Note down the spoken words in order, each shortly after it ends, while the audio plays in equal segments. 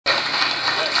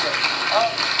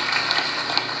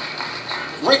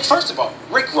Rick, first of all,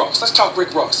 Rick Ross. Let's talk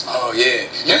Rick Ross. Oh, yeah.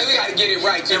 Yeah, we got to get it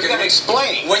right, too. We got to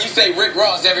explain. When you say Rick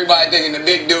Ross, everybody thinking the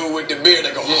big dude with the beard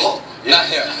that go, oh, not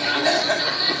him.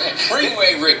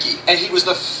 Freeway Ricky. And he was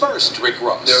the first Rick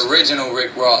Ross. The original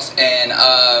Rick Ross. And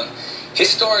his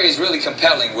story is really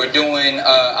compelling. We're doing,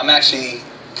 I'm actually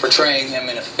portraying him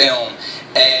in a film.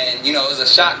 And, you know, it was a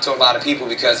shock to a lot of people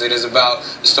because it is about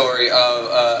the story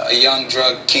of a young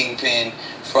drug kingpin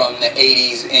from the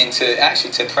 80s into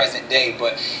actually to present day.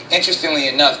 But interestingly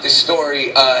enough, this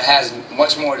story has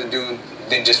much more to do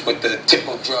than just with the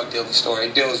typical drug dealing story.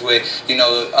 It deals with, you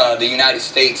know, the United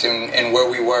States and where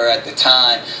we were at the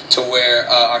time, to where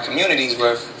our communities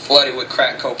were flooded with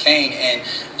crack cocaine. And,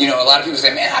 you know, a lot of people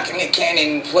say, man, how can Nick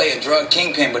Cannon play a drug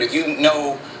kingpin? But if you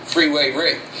know Freeway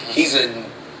Rick, he's an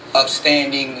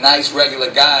upstanding, nice,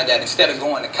 regular guy that instead of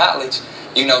going to college,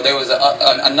 you know, there was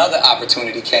another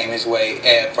opportunity came his way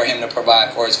for him to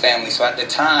provide for his family. So at the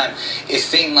time, it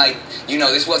seemed like, you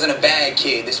know, this wasn't a bad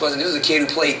kid. This was a kid who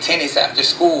played tennis after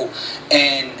school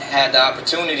and had the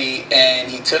opportunity, and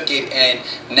he took it, and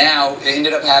now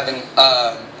ended up having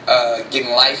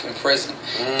getting life in prison.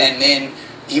 And then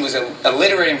he was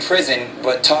illiterate in prison,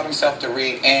 but taught himself to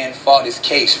read and fought his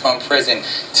case from prison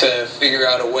to figure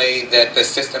out a way that the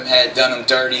system had done him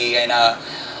dirty. And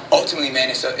ultimately, man,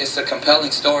 it's a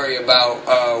compelling story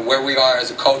about where we are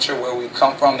as a culture, where we've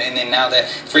come from, and then now that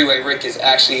Freeway Rick is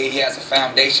actually, he has a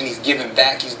foundation, he's giving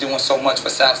back, he's doing so much for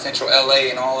South Central LA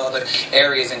and all other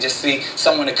areas, and just see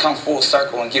someone to come full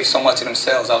circle and give so much of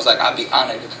themselves, I was like, I'd be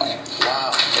honored to play him.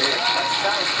 Wow. That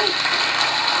sounds cool.